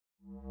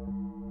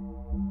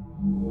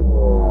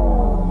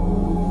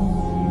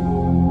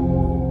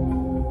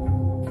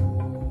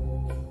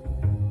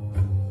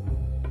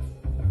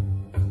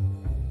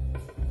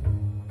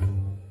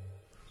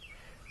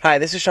Hi,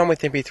 this is Sean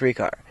with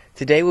MP3Car.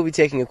 Today we'll be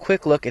taking a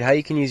quick look at how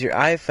you can use your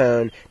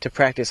iPhone to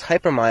practice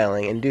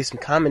hypermiling and do some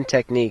common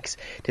techniques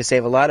to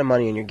save a lot of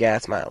money on your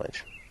gas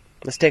mileage.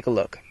 Let's take a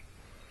look.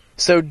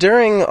 So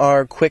during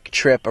our quick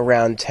trip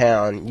around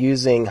town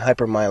using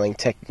hypermiling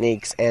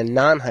techniques and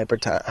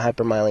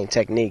non-hypermiling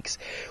techniques,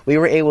 we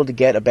were able to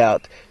get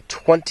about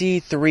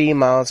 23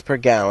 miles per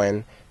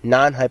gallon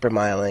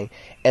non-hypermiling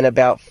and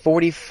about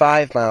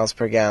 45 miles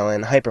per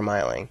gallon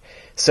hypermiling.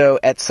 So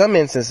at some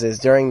instances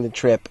during the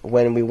trip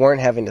when we weren't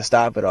having to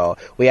stop at all,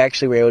 we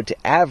actually were able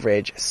to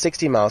average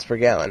 60 miles per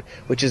gallon,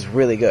 which is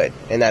really good,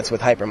 and that's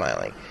with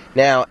hypermiling.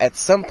 Now, at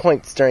some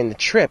points during the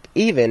trip,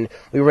 even,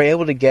 we were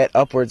able to get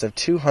upwards of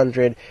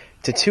 200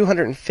 to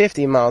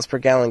 250 miles per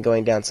gallon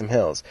going down some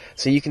hills.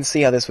 So you can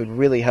see how this would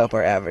really help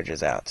our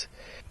averages out.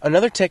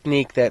 Another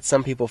technique that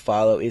some people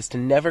follow is to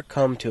never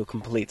come to a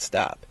complete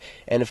stop.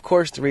 And of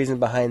course the reason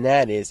behind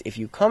that is if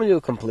you come to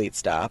a complete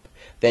stop,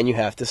 then you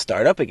have to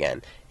start up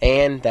again.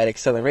 And that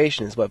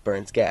acceleration is what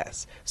burns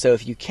gas. So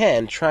if you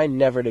can, try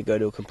never to go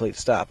to a complete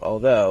stop,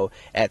 although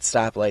at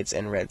stoplights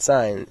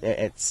and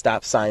at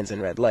stop signs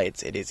and red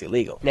lights it is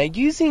illegal. Now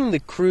using the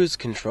cruise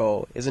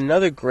control is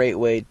another great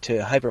way to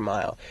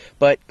hypermile,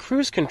 but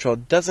cruise control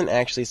doesn't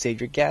actually save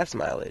your gas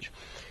mileage.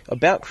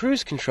 About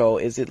cruise control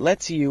is it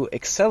lets you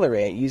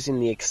accelerate using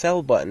the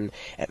accel button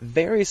at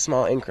very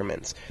small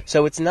increments.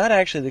 So it's not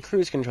actually the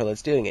cruise control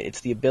that's doing it, it's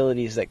the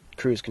abilities that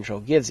cruise control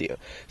gives you.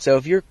 So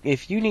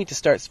if you need to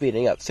start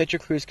speeding up, set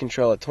your cruise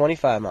control at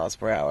 25 miles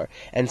per hour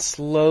and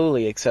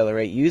slowly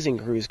accelerate using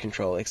cruise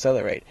control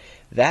accelerate.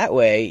 That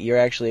way you're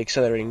actually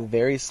accelerating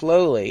very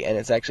slowly and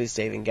it's actually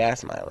saving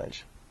gas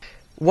mileage.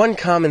 One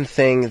common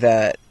thing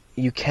that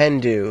you can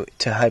do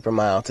to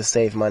hypermile to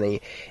save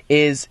money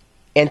is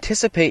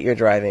anticipate your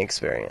driving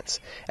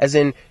experience. As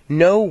in,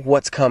 know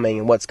what's coming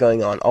and what's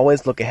going on.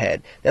 Always look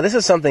ahead. Now, this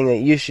is something that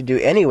you should do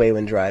anyway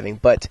when driving,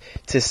 but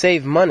to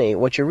save money,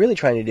 what you're really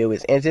trying to do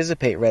is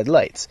anticipate red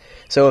lights.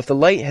 So if the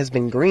light has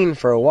been green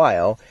for a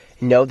while,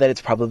 know that it's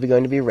probably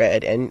going to be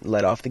red and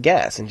let off the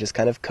gas and just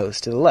kind of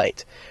coast to the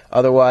light.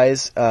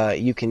 Otherwise,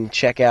 you can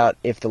check out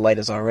if the light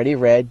is already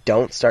red.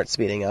 Don't start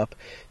speeding up.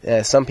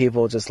 Some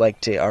people just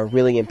are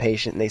really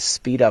impatient and they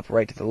speed up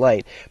right to the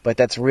light, but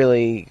that's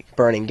really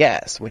burning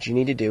gas. What you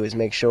need to do is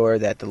make sure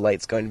that the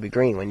light's going to be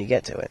green when you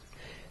get to it.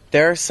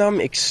 There are some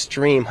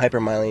extreme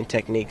hypermiling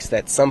techniques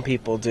that some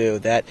people do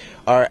that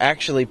are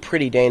actually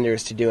pretty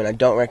dangerous to do, and I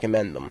don't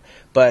recommend them.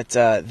 But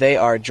they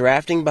are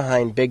drafting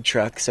behind big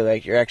trucks so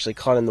that you're actually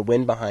caught in the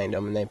wind behind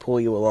them and they pull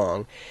you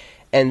along,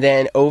 and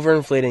then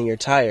overinflating your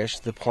tires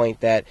to the point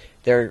that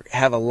they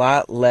have a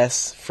lot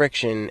less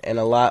friction and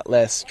a lot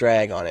less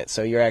drag on it,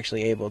 so you're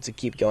actually able to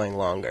keep going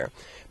longer.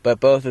 But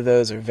both of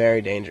those are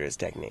very dangerous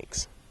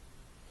techniques.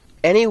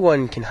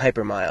 Anyone can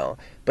hypermile,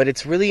 but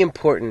it's really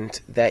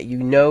important that you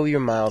know your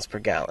miles per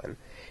gallon.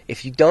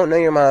 If you don't know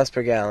your miles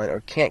per gallon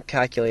or can't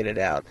calculate it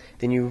out,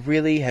 then you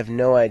really have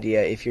no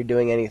idea if you're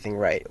doing anything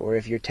right or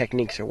if your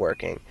techniques are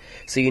working.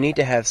 So you need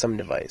to have some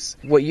device.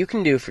 What you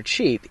can do for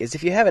cheap is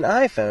if you have an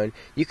iPhone,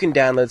 you can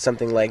download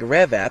something like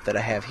Rev app that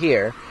I have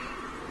here,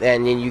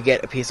 and then you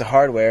get a piece of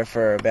hardware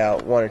for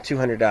about $100 or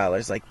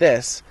 $200 like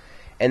this,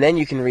 and then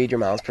you can read your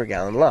miles per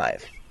gallon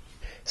live.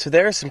 So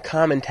there are some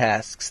common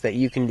tasks that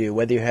you can do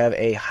whether you have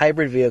a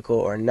hybrid vehicle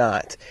or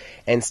not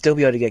and still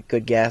be able to get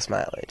good gas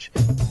mileage.